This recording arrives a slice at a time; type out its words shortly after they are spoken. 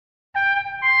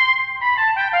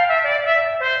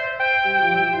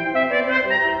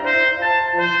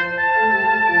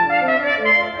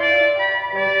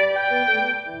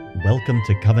Welcome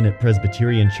to Covenant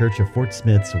Presbyterian Church of Fort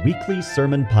Smith's weekly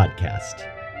sermon podcast.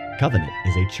 Covenant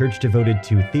is a church devoted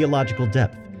to theological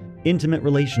depth, intimate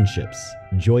relationships,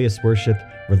 joyous worship,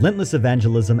 relentless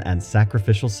evangelism, and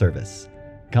sacrificial service.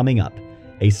 Coming up,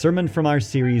 a sermon from our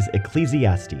series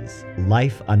Ecclesiastes,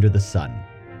 Life Under the Sun.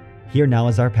 Here now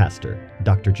is our pastor,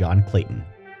 Dr. John Clayton.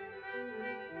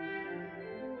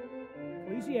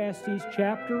 Ecclesiastes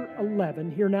chapter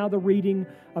 11. Hear now the reading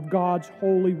of God's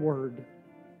holy word.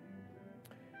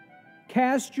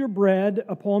 Cast your bread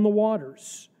upon the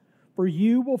waters, for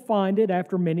you will find it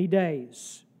after many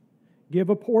days. Give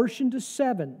a portion to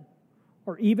 7,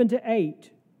 or even to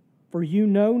 8, for you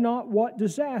know not what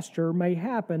disaster may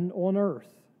happen on earth.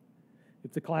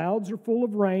 If the clouds are full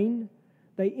of rain,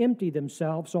 they empty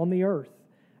themselves on the earth.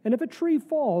 And if a tree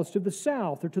falls to the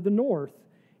south or to the north,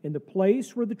 in the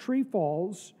place where the tree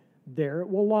falls, there it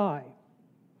will lie.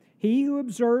 He who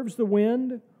observes the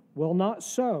wind will not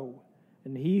sow,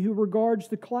 and he who regards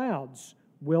the clouds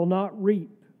will not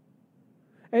reap.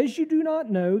 As you do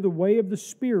not know, the way of the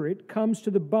Spirit comes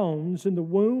to the bones in the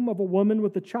womb of a woman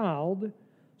with a child,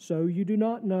 so you do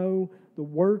not know the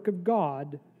work of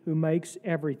God who makes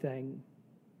everything.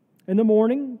 In the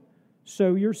morning,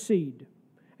 sow your seed,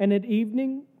 and at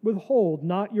evening withhold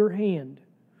not your hand,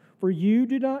 for you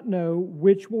do not know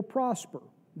which will prosper,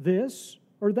 this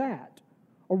or that,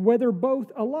 or whether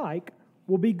both alike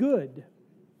will be good.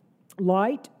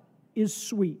 Light is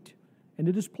sweet, and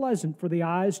it is pleasant for the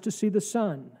eyes to see the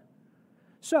sun.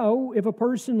 So, if a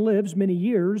person lives many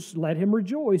years, let him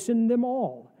rejoice in them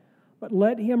all. But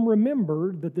let him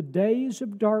remember that the days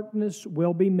of darkness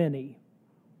will be many.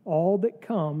 All that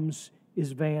comes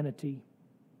is vanity.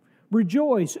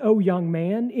 Rejoice, O young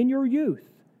man, in your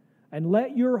youth, and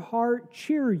let your heart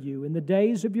cheer you in the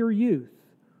days of your youth.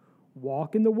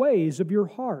 Walk in the ways of your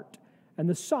heart and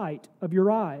the sight of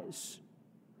your eyes.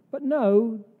 But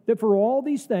know that for all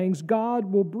these things God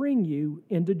will bring you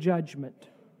into judgment.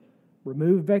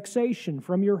 Remove vexation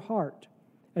from your heart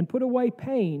and put away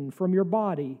pain from your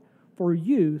body, for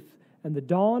youth and the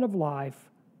dawn of life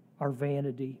are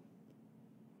vanity.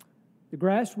 The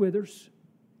grass withers,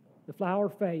 the flower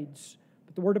fades,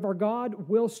 but the word of our God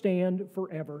will stand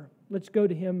forever. Let's go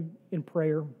to Him in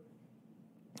prayer.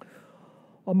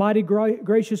 Almighty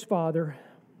gracious Father,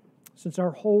 since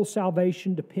our whole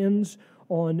salvation depends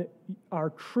on our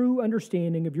true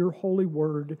understanding of your holy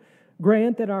word,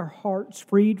 grant that our hearts,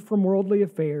 freed from worldly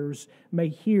affairs, may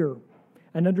hear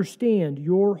and understand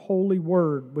your holy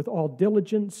word with all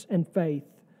diligence and faith,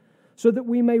 so that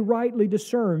we may rightly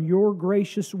discern your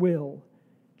gracious will,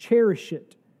 cherish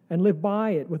it, and live by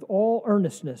it with all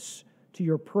earnestness to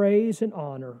your praise and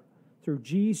honor, through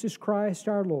Jesus Christ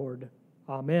our Lord.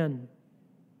 Amen.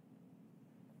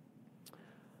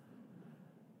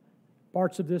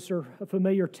 Parts of this are a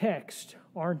familiar text,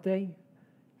 aren't they?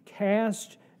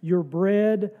 Cast your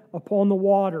bread upon the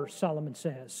water, Solomon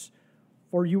says,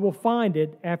 for you will find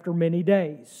it after many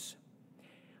days.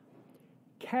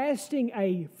 Casting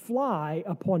a fly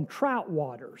upon trout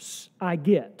waters, I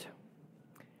get.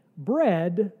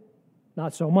 Bread,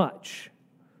 not so much.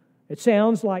 It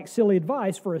sounds like silly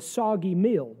advice for a soggy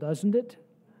meal, doesn't it?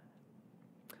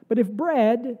 But if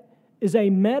bread is a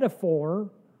metaphor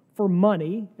for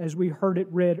money, as we heard it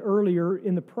read earlier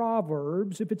in the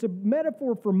Proverbs, if it's a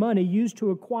metaphor for money used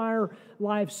to acquire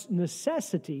life's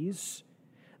necessities,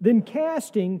 then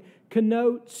casting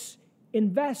connotes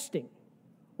investing,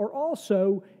 or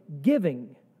also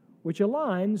giving, which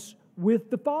aligns with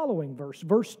the following verse.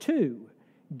 Verse 2,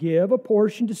 give a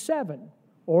portion to 7,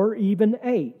 or even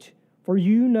 8, for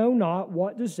you know not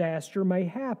what disaster may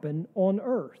happen on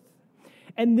earth.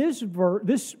 And this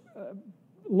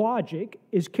logic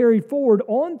is carried forward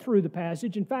on through the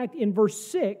passage. In fact, in verse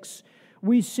 6,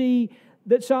 we see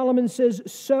that Solomon says,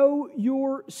 sow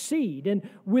your seed and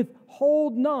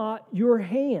withhold not your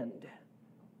hand.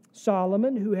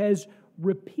 Solomon, who has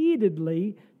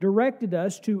repeatedly directed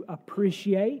us to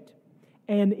appreciate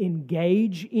and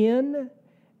engage in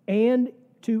and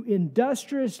to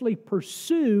industriously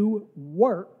pursue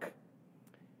work,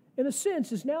 in a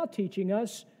sense is now teaching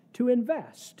us to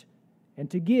invest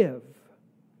and to give.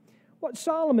 What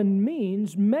Solomon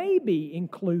means may be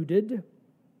included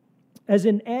as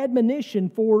an admonition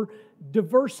for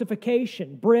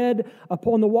diversification, bread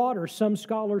upon the water. Some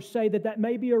scholars say that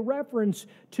may be a reference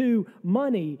to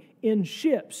money in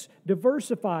ships,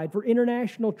 diversified for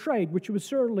international trade, which would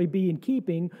certainly be in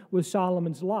keeping with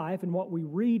Solomon's life and what we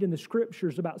read in the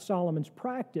Scriptures about Solomon's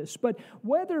practice. But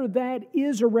whether that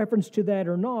is a reference to that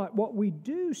or not, what we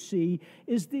do see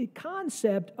is the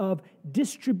concept of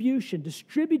distribution,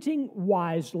 distributing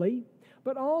wisely,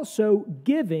 but also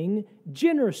giving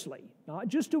generously. Not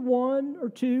just to 1 or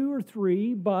 2 or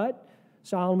 3, but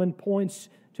Solomon points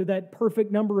to that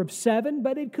perfect number of 7,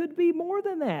 but it could be more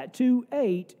than that, to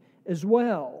 8 as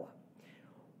well.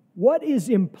 What is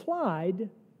implied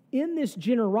in this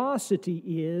generosity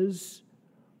is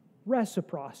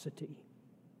reciprocity.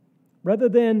 Rather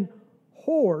than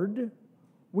hoard,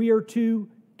 we are to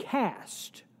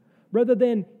cast. Rather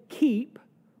than keep,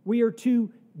 we are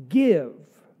to give.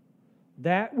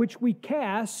 That which we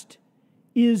cast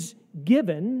is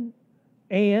given,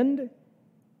 and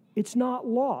it's not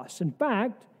loss. In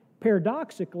fact,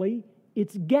 paradoxically,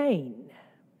 it's gain.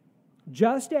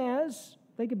 Just as,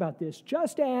 think about this,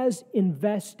 just as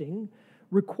investing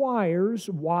requires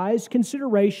wise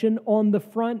consideration on the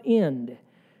front end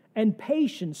and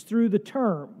patience through the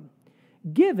term,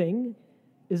 giving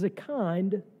is a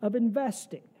kind of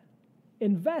investing.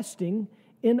 Investing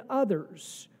in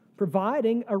others,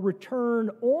 providing a return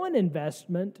on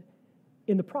investment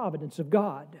in the providence of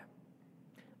God.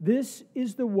 This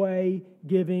is the way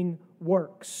giving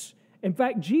works. In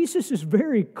fact, Jesus is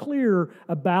very clear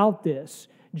about this.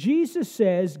 Jesus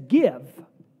says, give,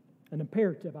 an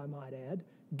imperative I might add,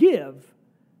 give,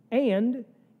 and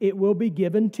it will be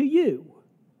given to you.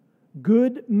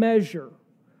 Good measure,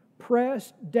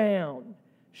 pressed down,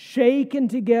 shaken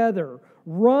together,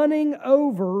 running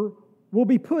over, will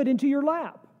be put into your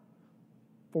lap.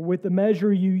 For with the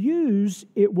measure you use,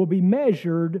 it will be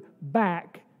measured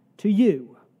back to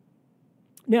you.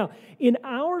 Now, in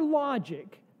our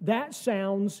logic, that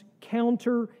sounds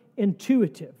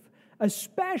counterintuitive,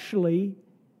 especially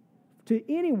to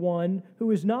anyone who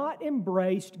has not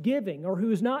embraced giving or who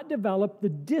has not developed the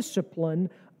discipline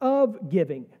of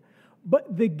giving.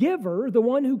 But the giver, the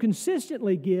one who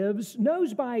consistently gives,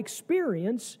 knows by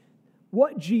experience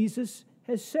what Jesus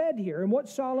has said here and what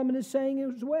Solomon is saying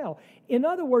as well. In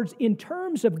other words, in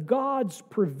terms of God's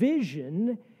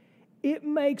provision, it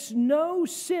makes no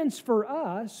sense for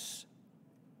us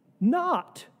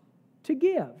not to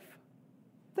give.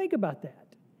 Think about that.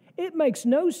 It makes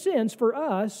no sense for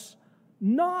us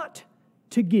not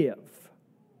to give.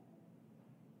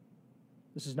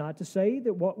 This is not to say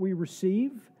that what we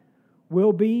receive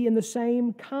will be in the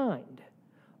same kind,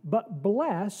 but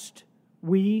blessed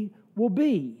we will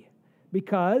be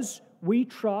because we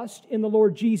trust in the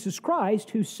Lord Jesus Christ,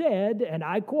 who said, and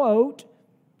I quote,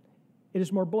 "It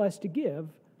is more blessed to give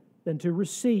than to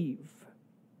receive."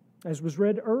 As was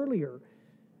read earlier,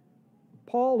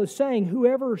 Paul is saying,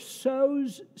 whoever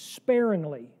sows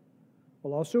sparingly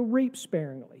will also reap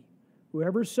sparingly.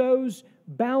 Whoever sows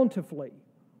bountifully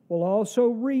will also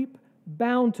reap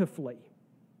bountifully.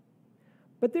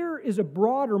 But there is a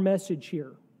broader message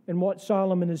here in what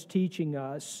Solomon is teaching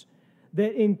us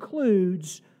that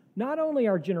includes not only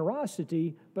our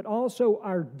generosity, but also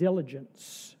our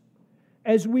diligence.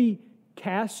 As we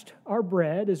cast our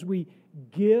bread, as we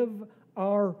give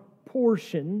our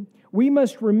portion, we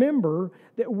must remember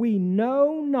that we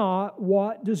know not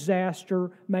what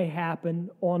disaster may happen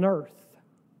on earth.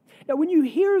 Now, when you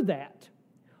hear that,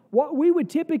 what we would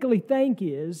typically think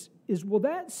is, well,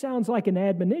 that sounds like an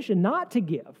admonition not to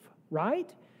give,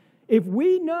 right? If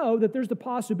we know that there's the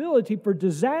possibility for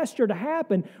disaster to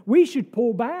happen, we should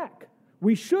pull back.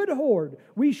 We should hoard.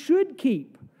 We should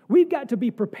keep. We've got to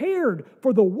be prepared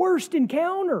for the worst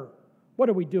encounter. What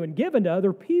are we doing giving to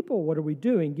other people? What are we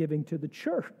doing giving to the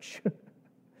church?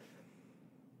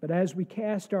 But as we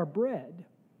cast our bread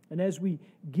and as we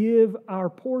give our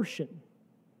portion,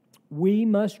 we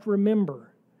must remember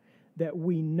that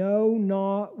we know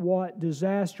not what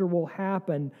disaster will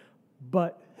happen,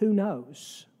 but who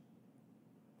knows?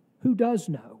 Who does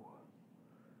know?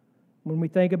 When we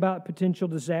think about potential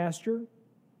disaster,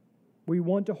 we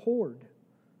want to hoard.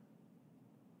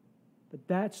 But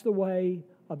that's the way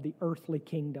of the earthly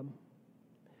kingdom.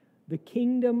 The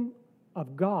kingdom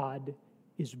of God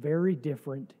is very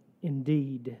different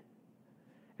indeed.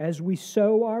 As we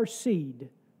sow our seed,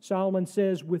 Solomon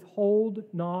says, withhold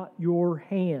not your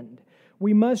hand.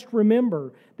 We must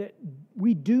remember that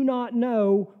we do not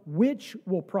know which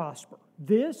will prosper,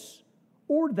 this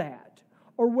or that,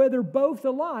 or whether both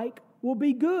alike will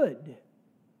be good.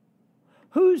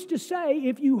 Who's to say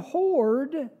if you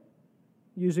hoard,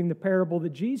 using the parable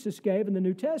that Jesus gave in the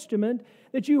New Testament,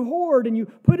 that you hoard and you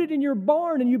put it in your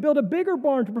barn and you build a bigger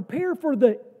barn to prepare for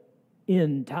the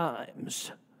end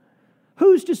times?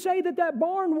 Who's to say that that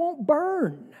barn won't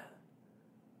burn?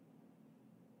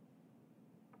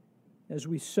 As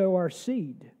we sow our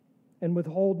seed and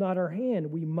withhold not our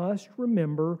hand, we must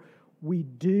remember we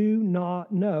do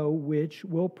not know which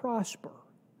will prosper.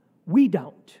 We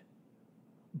don't,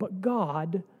 but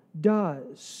God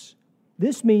does.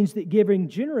 This means that giving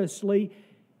generously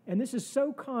and this is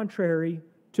so contrary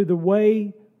to the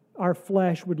way our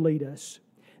flesh would lead us,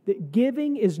 that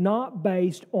giving is not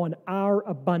based on our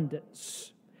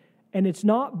abundance, and it's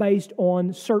not based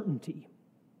on certainty,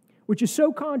 which is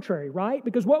so contrary, right?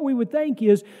 Because what we would think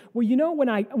is, well, you know, when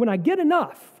I get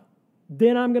enough,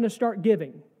 then I'm going to start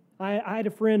giving. I had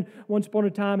a friend once upon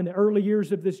a time in the early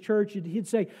years of this church, he'd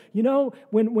say, you know,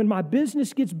 when my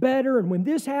business gets better and when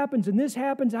this happens and this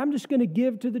happens, I'm just going to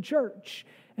give to the church.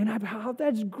 And I thought,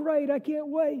 that's great, I can't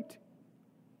wait.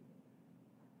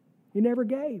 He never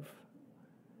gave.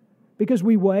 Because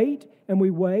we wait and we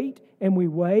wait and we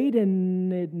wait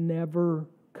and it never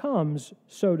comes,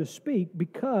 so to speak,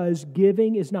 because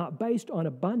giving is not based on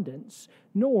abundance,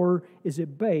 nor is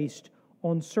it based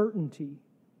on certainty.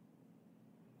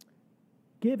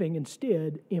 Giving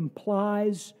instead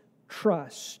implies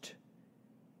trust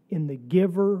in the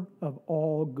giver of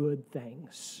all good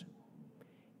things.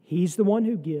 He's the one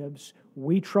who gives.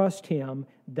 We trust Him.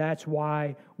 That's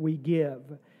why we give.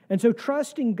 And so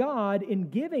trusting God in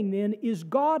giving then is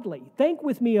godly. Think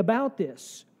with me about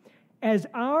this. As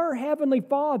our Heavenly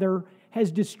Father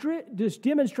has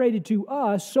demonstrated to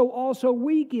us, so also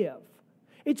we give.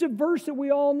 It's a verse that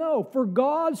we all know. For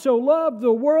God so loved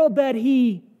the world that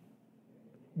He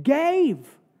gave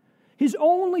His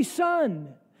only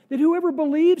Son, that whoever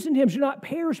believes in Him should not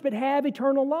perish but have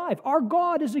eternal life. Our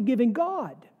God is a giving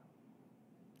God.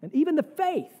 And even the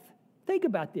faith, think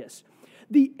about this.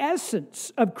 The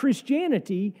essence of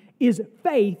Christianity is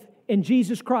faith in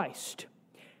Jesus Christ.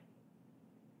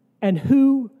 And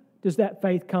who does that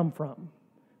faith come from?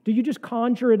 Do you just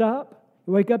conjure it up?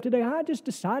 You wake up today, I just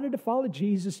decided to follow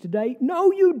Jesus today.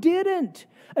 No, you didn't.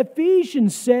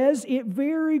 Ephesians says it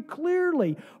very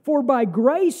clearly. For by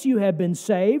grace you have been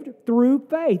saved through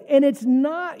faith. And it's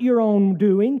not your own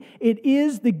doing. It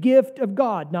is the gift of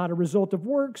God, not a result of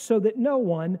works, so that no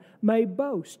one may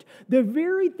boast. The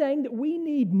very thing that we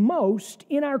need most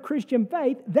in our Christian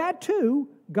faith, that too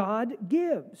God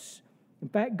gives. In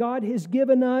fact, God has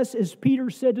given us, as Peter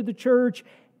said to the church,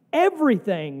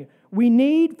 everything we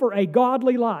need for a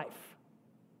godly life.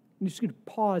 I'm just going to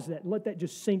pause that and let that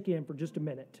just sink in for just a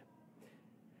minute.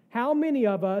 How many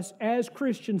of us as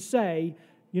Christians say,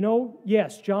 you know,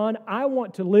 yes, John, I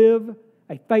want to live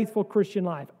a faithful Christian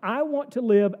life. I want to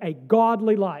live a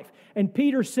godly life. And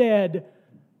Peter said,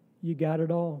 you got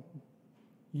it all.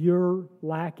 You're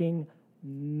lacking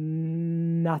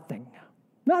nothing.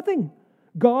 Nothing.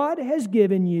 God has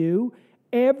given you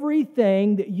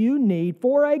everything that you need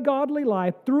for a godly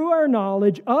life through our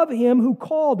knowledge of Him who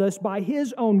called us by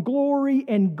His own glory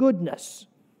and goodness.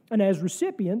 And as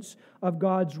recipients of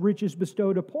God's riches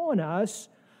bestowed upon us,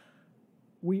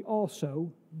 we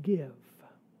also give.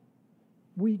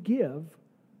 We give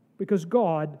because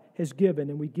God has given,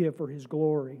 and we give for His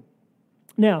glory.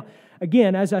 Now,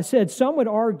 again, as I said, some would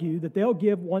argue that they'll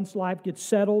give once life gets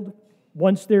settled,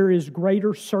 once there is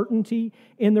greater certainty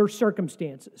in their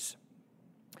circumstances.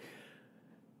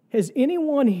 Has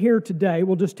anyone here today,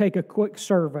 we'll just take a quick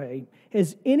survey,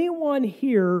 has anyone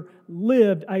here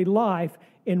lived a life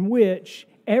in which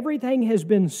everything has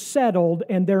been settled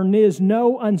and there is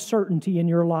no uncertainty in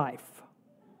your life?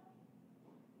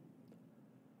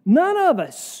 None of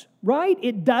us, right?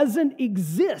 It doesn't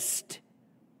exist.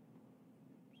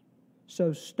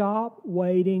 So stop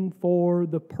waiting for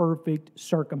the perfect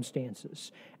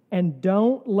circumstances. And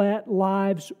don't let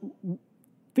life's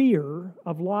fear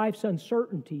of life's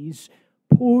uncertainties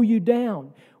pull you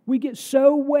down. We get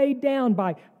so weighed down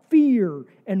by fear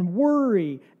and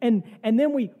worry, and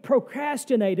then we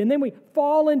procrastinate, and then we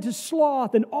fall into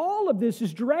sloth, and all of this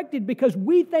is directed because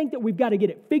we think that we've got to get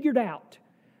it figured out.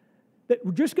 That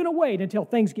we're just going to wait until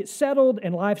things get settled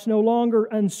and life's no longer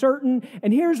uncertain.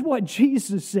 And here's what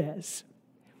Jesus says.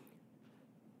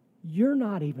 You're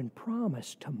not even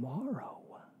promised tomorrow.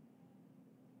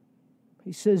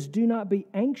 He says, do not be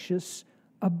anxious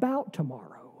about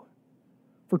tomorrow,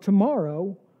 for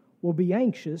tomorrow will be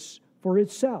anxious for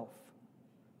itself.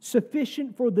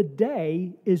 Sufficient for the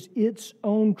day is its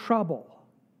own trouble.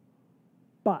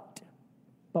 But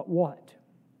what?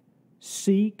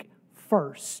 Seek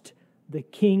first the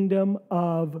kingdom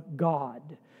of God.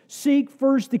 Seek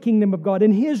first the kingdom of God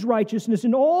and His righteousness,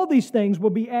 and all these things will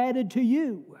be added to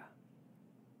you.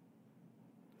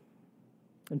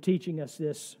 And teaching us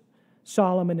this,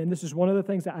 Solomon, and this is one of the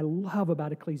things that I love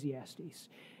about Ecclesiastes,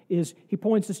 is he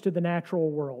points us to the natural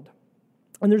world.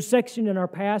 And there's a section in our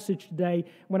passage today,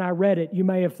 when I read it, you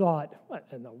may have thought, what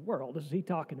in the world is he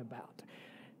talking about?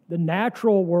 The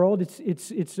natural world,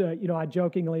 I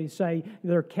jokingly say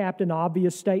they're Captain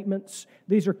Obvious statements.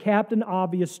 These are Captain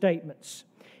Obvious statements.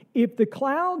 If the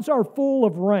clouds are full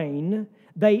of rain,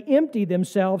 They empty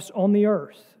themselves on the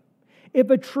earth. If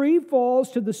a tree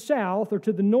falls to the south or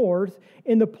to the north,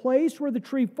 in the place where the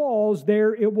tree falls,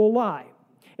 there it will lie.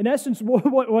 In essence,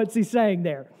 what's he saying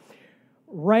there?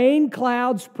 Rain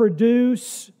clouds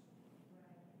produce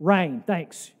rain.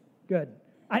 Thanks. Good.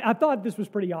 I thought this was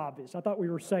pretty obvious. I thought we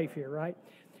were safe here, right?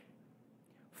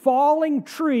 Falling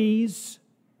trees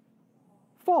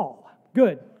fall.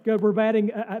 Good. We're batting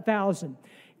 1,000.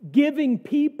 Giving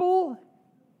people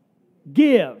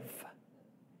give.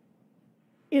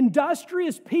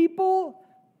 Industrious people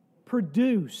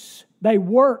produce. They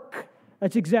work.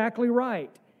 That's exactly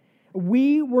right.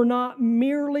 We were not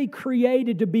merely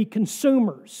created to be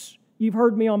consumers. You've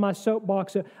heard me on my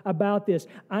soapbox about this.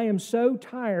 I am so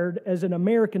tired as an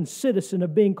American citizen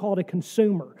of being called a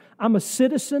consumer. I'm a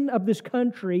citizen of this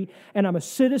country, and I'm a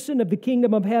citizen of the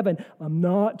kingdom of heaven. I'm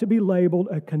not to be labeled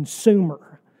a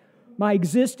consumer. My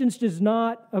existence does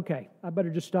not... Okay, I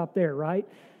better just stop there, right?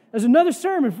 There's another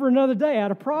sermon for another day out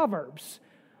of Proverbs.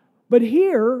 But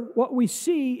here, what we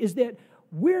see is that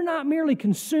we're not merely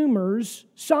consumers.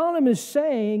 Solomon is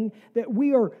saying that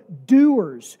we are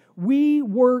doers. We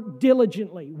work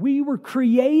diligently. We were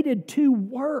created to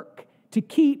work, to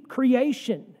keep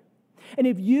creation. And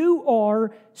if you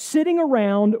are sitting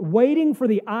around waiting for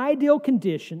the ideal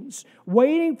conditions,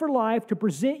 waiting for life to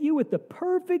present you with the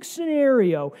perfect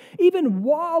scenario, even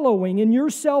wallowing in your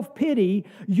self-pity,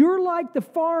 you're like the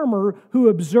farmer who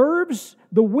observes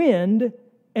the wind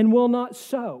and will not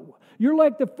sow. You're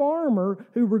like the farmer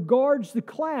who regards the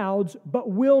clouds but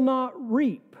will not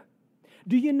reap.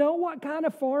 Do you know what kind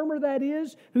of farmer that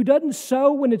is? Who doesn't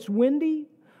sow when it's windy?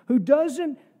 Who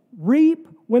doesn't reap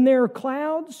when there are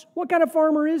clouds? What kind of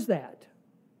farmer is that?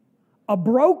 A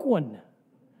broke one.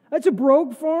 That's a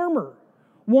broke farmer.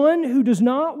 One who does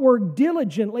not work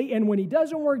diligently, and when he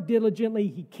doesn't work diligently,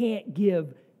 he can't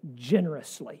give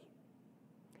generously.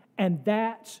 And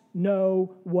that's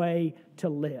no way to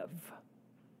live.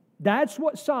 That's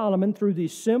what Solomon, through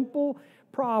these simple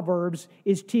Proverbs,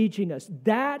 is teaching us.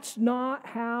 That's not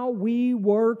how we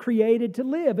were created to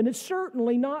live, and it's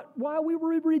certainly not why we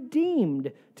were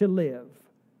redeemed to live.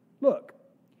 Look,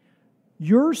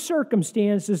 your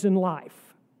circumstances in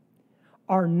life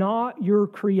are not your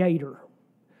creator.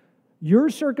 Your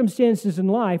circumstances in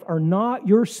life are not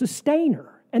your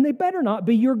sustainer, and they better not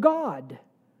be your God.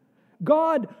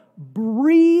 God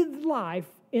breathed life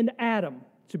into Adam.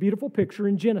 It's a beautiful picture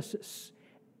in Genesis.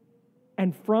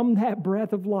 And from that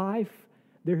breath of life,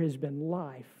 there has been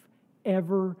life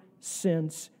ever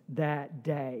since that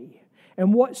day.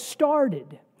 And what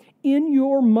started in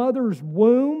your mother's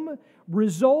womb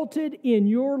resulted in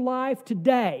your life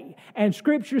today. And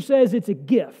Scripture says it's a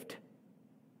gift.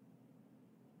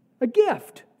 A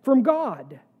gift from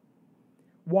God.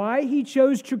 Why He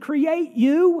chose to create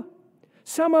you,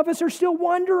 some of us are still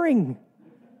wondering.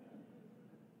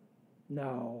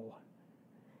 No.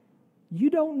 You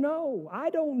don't know. I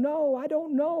don't know. I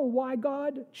don't know why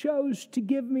God chose to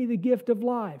give me the gift of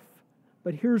life.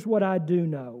 But here's what I do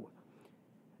know.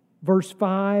 Verse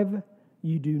 5,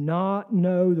 you do not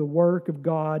know the work of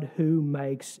God who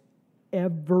makes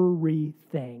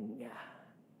everything.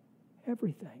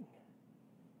 Everything.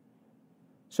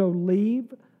 So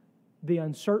leave the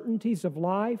uncertainties of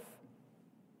life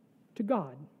to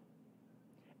God.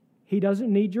 He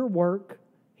doesn't need your work.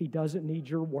 He doesn't need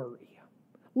your worry.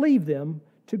 Leave them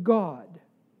to God.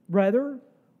 Rather,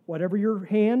 whatever your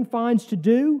hand finds to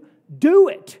do, do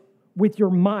it with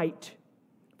your might.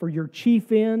 For your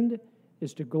chief end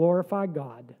is to glorify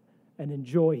God and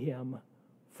enjoy Him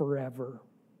forever.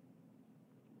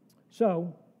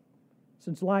 So,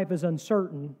 since life is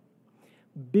uncertain,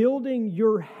 building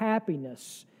your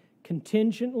happiness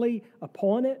contingently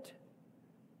upon it,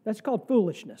 that's called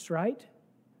foolishness, right?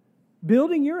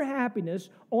 Building your happiness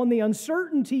on the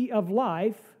uncertainty of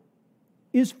life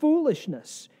is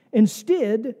foolishness.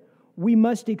 Instead, we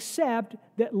must accept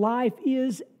that life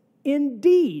is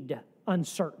indeed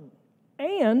uncertain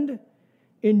and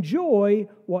enjoy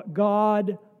what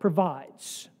God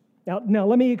provides. Now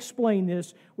let me explain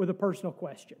this with a personal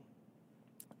question.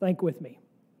 Think with me.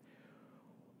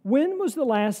 When was the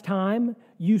last time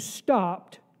you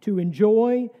stopped to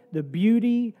enjoy the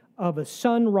beauty of a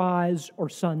sunrise or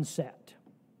sunset?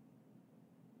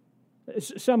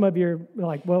 Some of you are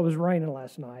like, well, it was raining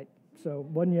last night, so it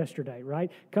wasn't yesterday,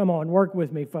 right? Come on, work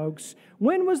with me, folks.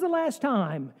 When was the last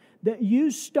time that you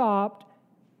stopped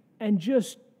and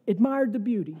just admired the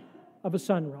beauty of a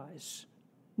sunrise,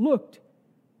 looked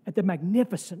at the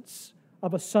magnificence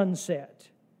of a sunset?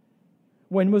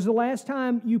 When was the last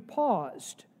time you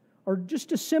paused or just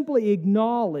to simply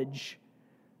acknowledge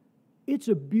it's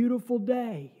a beautiful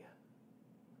day?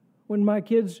 When my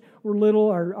kids were little,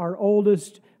 our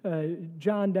oldest,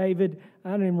 John David, I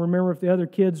don't even remember if the other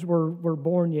kids were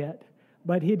born yet.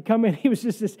 But he'd come in, he was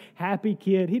just this happy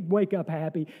kid. He'd wake up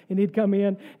happy, and he'd come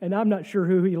in, and I'm not sure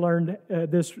who he learned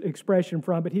this expression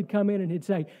from, but he'd come in and he'd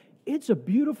say, "It's a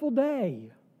beautiful day."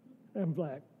 I'm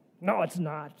like, "No, it's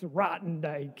not. It's a rotten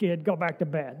day, kid. Go back to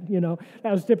bed." You know,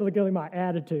 that was typically my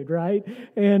attitude, right?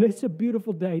 And it's a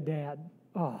beautiful day, Dad.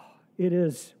 Oh, it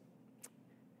is.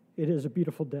 It is a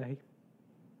beautiful day.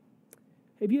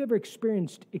 Have you ever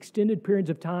experienced extended periods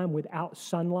of time without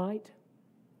sunlight?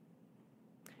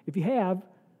 If you have,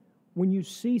 when you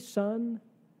see sun,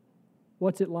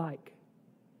 what's it like?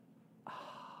 Oh,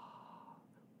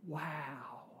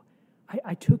 wow.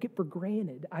 I took it for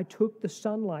granted. I took the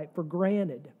sunlight for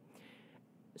granted.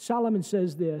 Solomon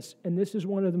says this, and this is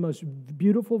one of the most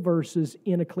beautiful verses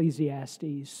in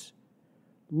Ecclesiastes.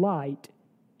 Light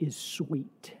is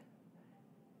sweet,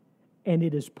 and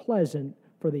it is pleasant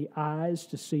for the eyes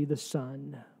to see the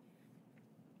sun.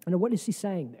 And what is he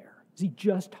saying there? Is he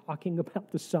just talking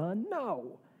about the sun?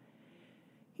 No.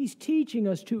 He's teaching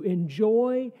us to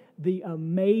enjoy the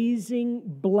amazing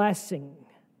blessing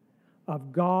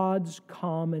of God's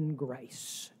common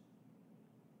grace.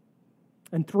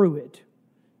 And through it,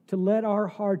 to let our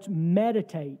hearts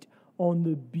meditate on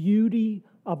the beauty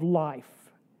of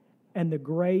life and the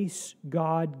grace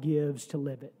God gives to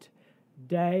live it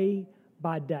day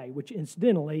by day, which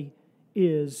incidentally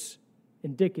is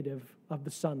indicative of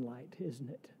the sunlight, isn't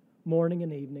it? Morning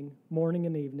and evening, morning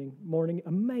and evening, morning.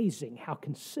 Amazing how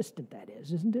consistent that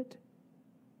is, isn't it?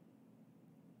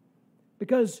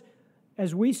 Because,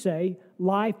 as we say,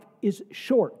 life is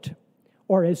short.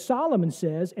 Or as Solomon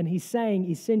says, and he's saying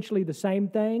essentially the same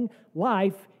thing,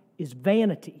 life is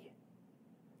vanity.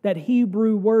 That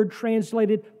Hebrew word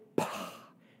translated,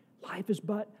 life is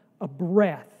but a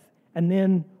breath, and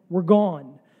then we're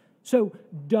gone. So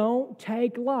don't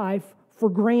take life for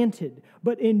granted,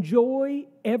 but enjoy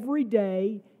every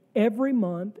day, every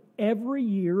month, every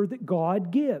year that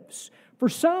God gives. For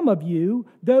some of you,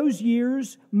 those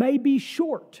years may be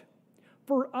short.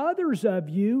 For others of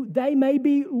you, they may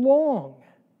be long.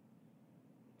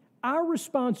 Our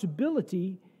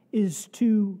responsibility is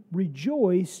to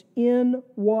rejoice in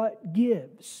what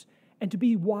gives and to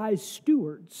be wise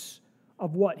stewards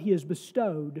of what He has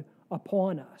bestowed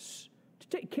upon us, to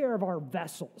take care of our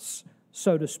vessels,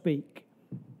 so to speak.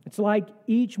 It's like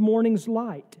each morning's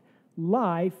light.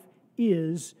 Life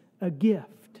is a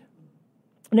gift.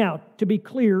 Now, to be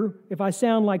clear, if I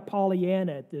sound like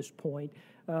Pollyanna at this point,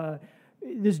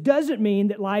 this doesn't mean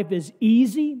that life is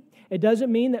easy. It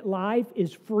doesn't mean that life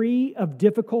is free of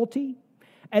difficulty.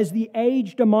 As the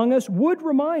aged among us would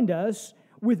remind us,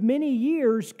 with many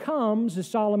years comes, as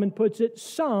Solomon puts it,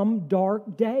 some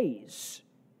dark days.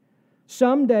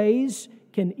 Some days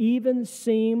can even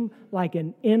seem like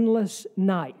an endless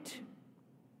night.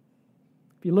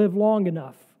 If you live long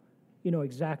enough, you know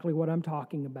exactly what I'm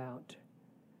talking about.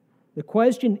 The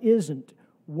question isn't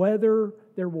whether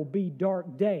there will be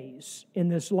dark days in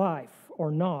this life or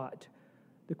not.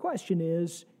 The question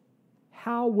is,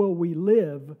 how will we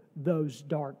live those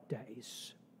dark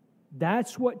days?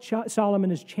 That's what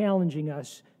Solomon is challenging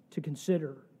us to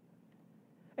consider.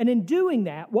 And in doing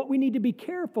that, what we need to be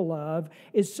careful of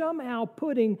is somehow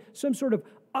putting some sort of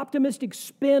optimistic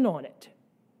spin on it.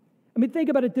 I mean, think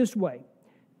about it this way,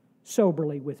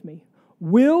 soberly with me.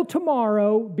 Will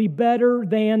tomorrow be better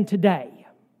than today?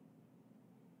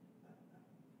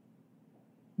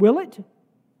 Will it?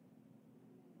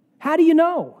 How do you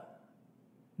know?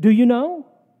 Do you know?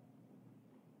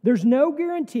 There's no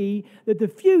guarantee that the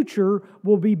future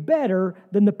will be better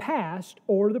than the past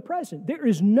or the present. There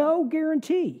is no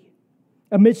guarantee.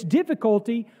 Amidst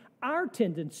difficulty, our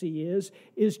tendency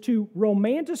is to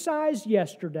romanticize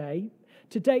yesterday,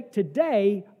 to take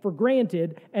today for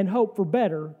granted and hope for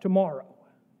better tomorrow.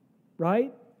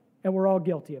 Right? And we're all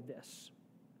guilty of this.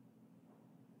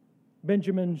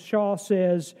 Benjamin Shaw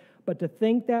says, but to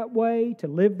think that way, to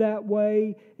live that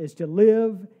way, is to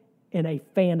live in a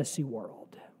fantasy world.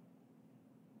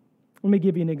 Let me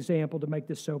give you an example to make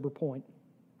this sober point.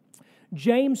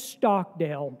 James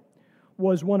Stockdale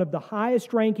was one of the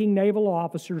highest-ranking naval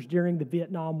officers during the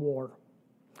Vietnam War.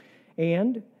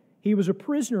 And he was a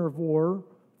prisoner of war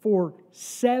for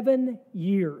 7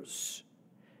 years,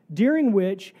 during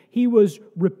which he was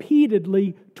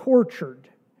repeatedly tortured,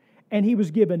 and he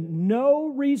was given no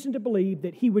reason to believe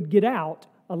that he would get out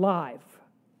alive.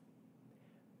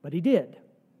 But he did.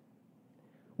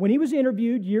 When he was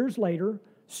interviewed years later,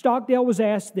 Stockdale was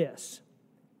asked this,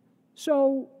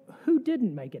 so who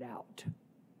didn't make it out?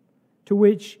 To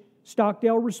which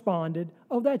Stockdale responded,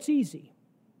 oh, that's easy.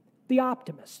 the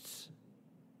optimists.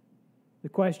 The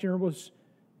questioner was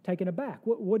taken aback.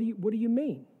 What do you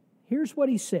mean? Here's what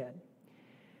he said.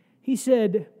 He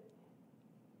said,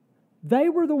 they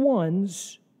were the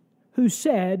ones who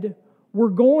said, we're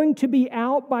going to be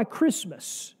out by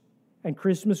Christmas. And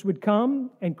Christmas would come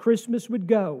and Christmas would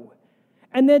go.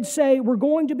 And they'd say, we're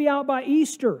going to be out by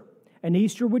Easter. And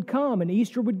Easter would come and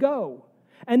Easter would go.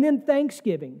 And then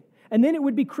Thanksgiving. And then it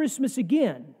would be Christmas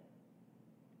again.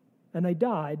 And they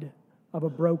died of a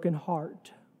broken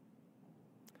heart.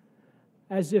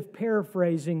 As if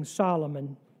paraphrasing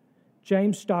Solomon,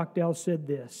 James Stockdale said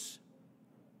this: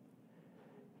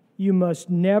 you must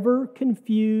never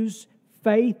confuse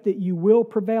faith that you will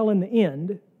prevail in the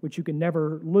end, which you can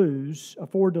never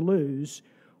afford to lose,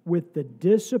 with the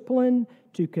discipline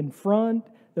to confront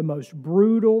the most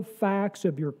brutal facts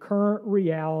of your current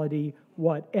reality,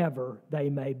 whatever they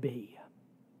may be.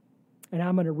 And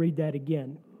I'm going to read that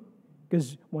again,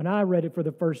 because when I read it for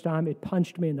the first time, it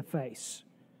punched me in the face.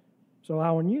 So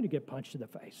I want you to get punched in the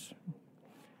face.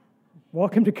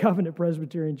 Welcome to Covenant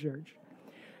Presbyterian Church.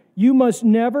 You must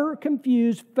never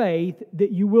confuse faith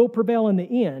that you will prevail in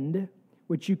the end,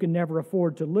 which you can never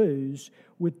afford to lose,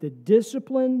 with the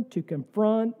discipline to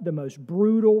confront the most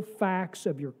brutal facts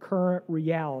of your current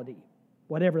reality,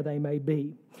 whatever they may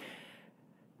be.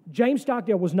 James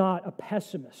Stockdale was not a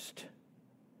pessimist,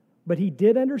 but he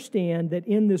did understand that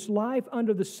in this life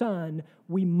under the sun,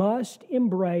 we must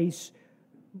embrace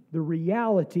the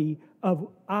reality of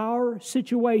our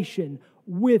situation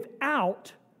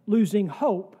without losing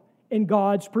hope in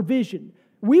God's provision.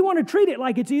 We want to treat it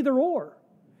like it's either or.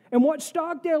 And what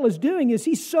Stockdale is doing is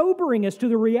he's sobering us to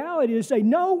the reality to say,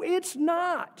 no, it's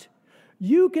not.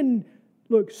 You can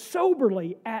look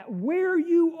soberly at where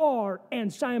you are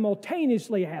and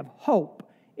simultaneously have hope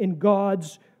in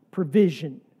God's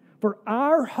provision. For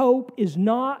our hope is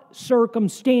not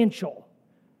circumstantial.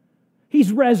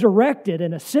 He's resurrected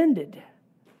and ascended.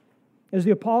 As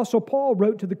the Apostle Paul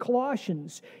wrote to the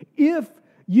Colossians, if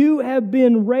you have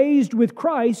been raised with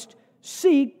Christ,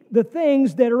 seek the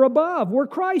things that are above, where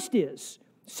Christ is,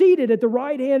 seated at the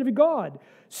right hand of God.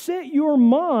 Set your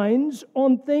minds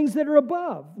on things that are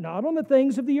above, not on the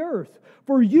things of the earth.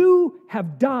 For you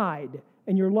have died,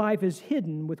 and your life is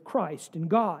hidden with Christ in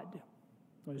God.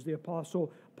 As the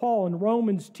Apostle Paul in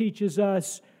Romans teaches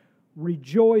us,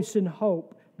 rejoice in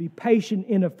hope, be patient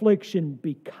in affliction,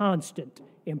 be constant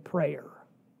in prayer.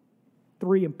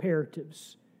 3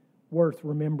 imperatives worth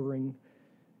remembering.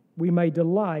 We may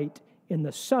delight in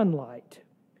the sunlight,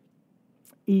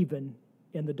 even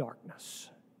in the darkness.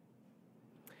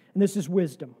 And this is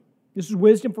wisdom. This is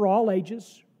wisdom for all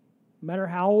ages, no matter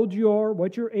how old you are,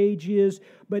 what your age is,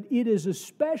 but it is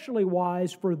especially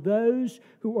wise for those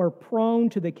who are prone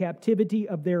to the captivity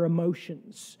of their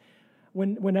emotions.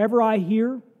 Whenever I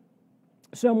hear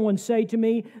someone say to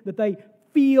me that they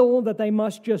feel that they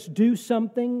must just do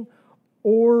something,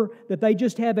 or that they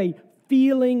just have a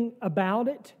feeling about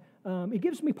it, it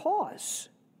gives me pause.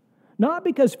 Not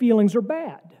because feelings are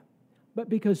bad, but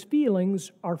because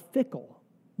feelings are fickle,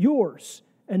 yours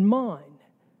and mine.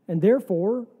 And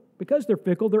therefore, because they're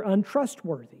fickle, they're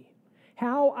untrustworthy.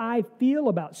 How I feel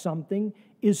about something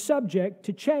is subject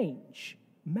to change,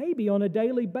 maybe on a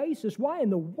daily basis. Why in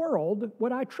the world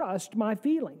would I trust my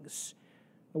feelings?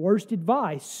 The worst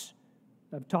advice,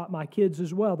 I've taught my kids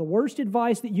as well, the worst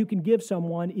advice that you can give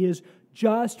someone is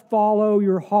just follow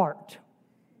your heart.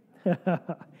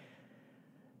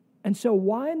 And so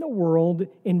why in the world,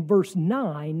 in verse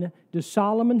 9, does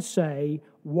Solomon say,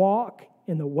 walk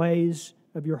in the ways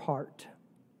of your heart?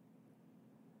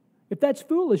 If that's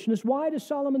foolishness, why does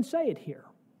Solomon say it here?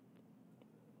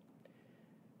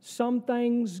 Some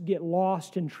things get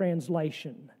lost in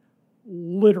translation,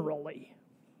 literally,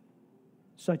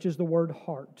 such as the word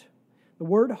heart. The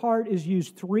word heart is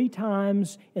used 3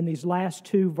 times in these last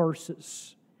 2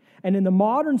 verses. And in the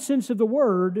modern sense of the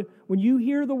word, when you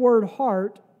hear the word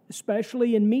heart,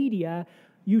 especially in media,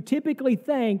 you typically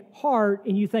think heart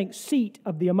and you think seat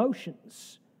of the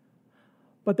emotions.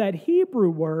 But that Hebrew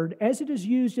word, as it is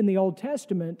used in the Old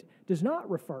Testament, does not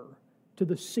refer to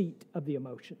the seat of the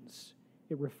emotions.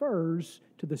 It refers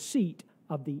to the seat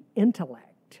of the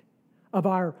intellect, of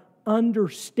our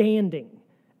understanding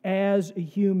as a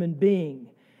human being.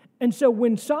 And so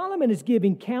when Solomon is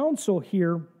giving counsel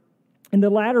here in the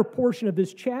latter portion of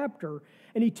this chapter,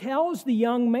 and he tells the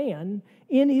young man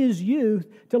in his youth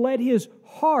to let his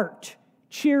heart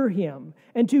cheer him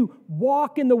and to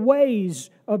walk in the ways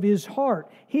of his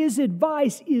heart, his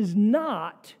advice is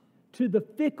not to the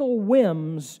fickle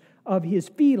whims of his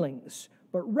feelings,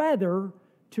 but rather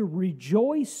to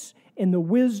rejoice in the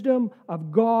wisdom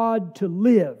of God to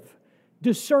live,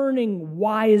 discerning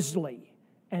wisely,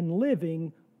 and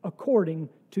living according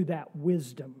to that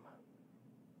wisdom.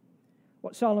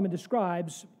 What Solomon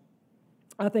describes,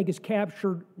 I think, is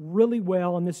captured really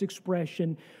well in this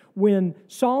expression. When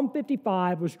Psalm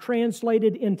 55 was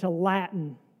translated into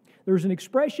Latin, there's an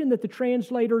expression that the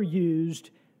translator used,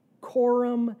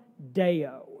 coram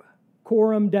Deo.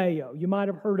 Coram Deo. You might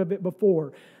have heard of it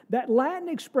before. That Latin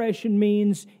expression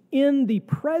means in the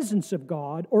presence of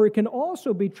God, or it can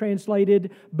also be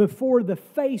translated before the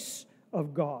face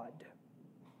of God.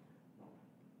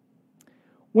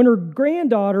 When her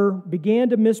granddaughter began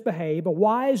to misbehave, a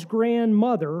wise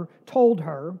grandmother told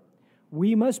her,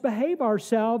 "We must behave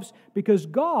ourselves because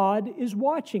God is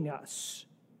watching us."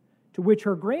 To which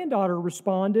her granddaughter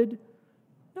responded,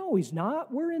 "No, He's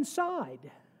not. We're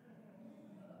inside."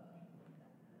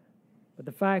 But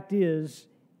the fact is,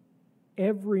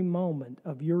 every moment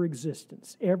of your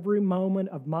existence, every moment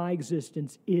of my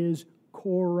existence is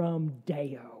coram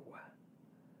Deo.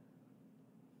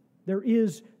 There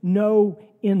is no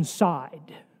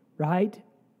inside, right?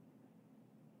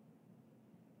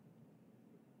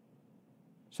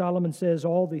 Solomon says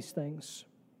all these things,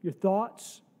 your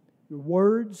thoughts, your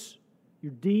words,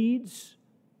 your deeds.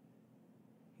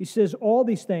 He says all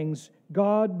these things,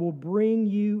 God will bring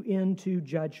you into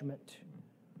judgment.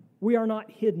 We are not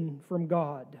hidden from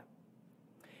God.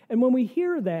 And when we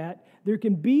hear that, there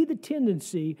can be the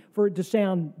tendency for it to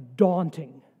sound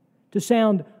daunting, to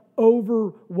sound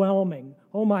overwhelming.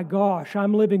 Oh my gosh,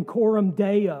 I'm living coram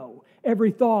Deo.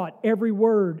 Every thought, every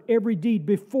word, every deed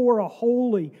before a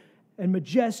holy and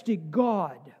majestic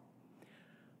God.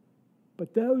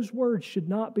 But those words should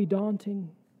not be daunting.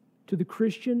 To the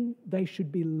Christian, they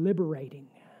should be liberating.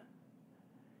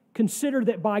 Consider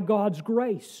that by God's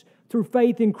grace, through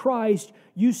faith in Christ,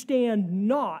 you stand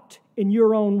not in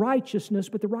your own righteousness,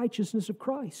 but the righteousness of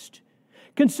Christ.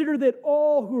 Consider that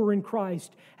all who are in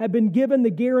Christ have been given the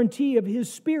guarantee of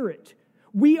His Spirit.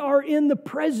 We are in the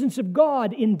presence of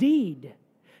God indeed.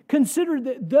 Consider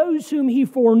that those whom He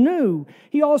foreknew,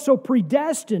 He also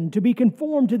predestined to be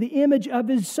conformed to the image of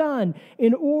His Son,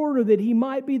 in order that He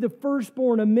might be the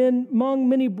firstborn among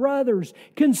many brothers.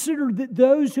 Consider that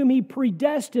those whom He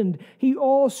predestined, He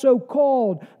also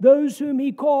called. Those whom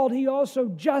He called, He also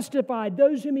justified.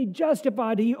 Those whom He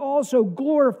justified, He also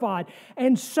glorified.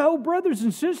 And so, brothers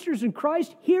and sisters in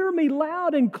Christ, hear me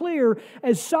loud and clear,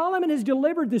 as Solomon has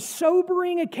delivered this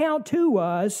sobering account to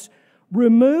us.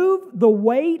 Remove the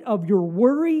weight of your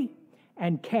worry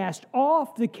and cast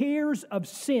off the cares of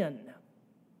sin.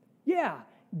 Yeah,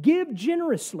 give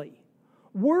generously,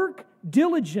 work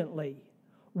diligently,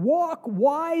 walk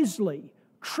wisely,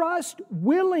 trust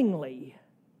willingly,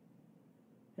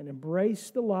 and embrace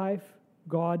the life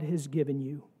God has given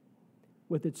you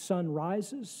with its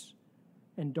sunrises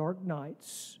and dark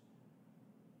nights.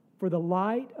 For the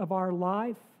light of our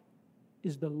life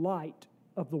is the light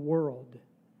of the world,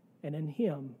 and in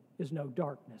Him is no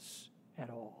darkness at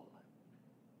all.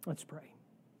 Let's pray.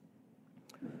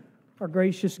 Our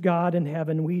gracious God in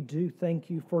heaven, we do thank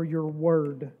You for Your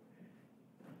word.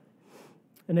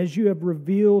 And as You have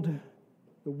revealed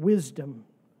the wisdom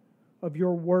of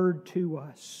Your word to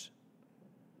us,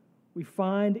 we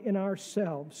find in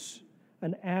ourselves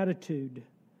an attitude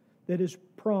that is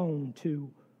prone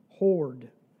to hoard,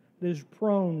 that is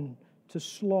prone to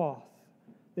sloth,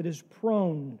 that is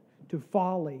prone to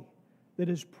folly, that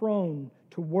is prone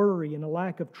to worry and a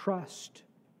lack of trust.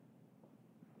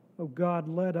 Oh God,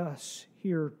 let us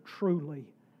hear truly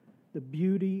the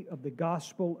beauty of the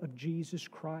gospel of Jesus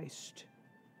Christ,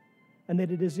 and that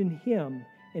it is in Him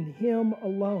and Him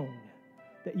alone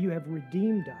that You have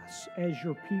redeemed us as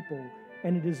Your people,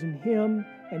 and it is in Him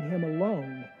and Him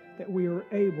alone that we are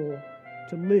able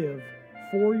to live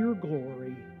for Your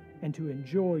glory and to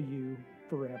enjoy You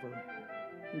forever.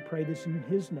 We pray this in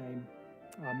His name.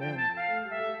 Amen.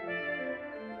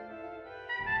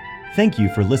 Thank you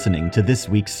for listening to this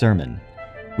week's sermon.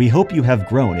 We hope you have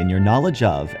grown in your knowledge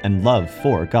of and love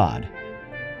for God.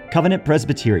 Covenant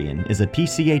Presbyterian is a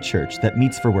PCA church that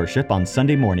meets for worship on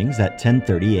Sunday mornings at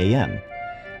 10:30 a.m.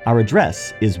 Our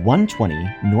address is 120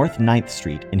 North 9th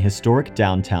Street in historic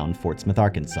downtown Fort Smith,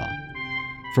 Arkansas.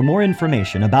 For more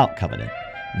information about Covenant,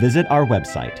 visit our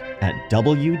website at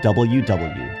www.cpcfs.org.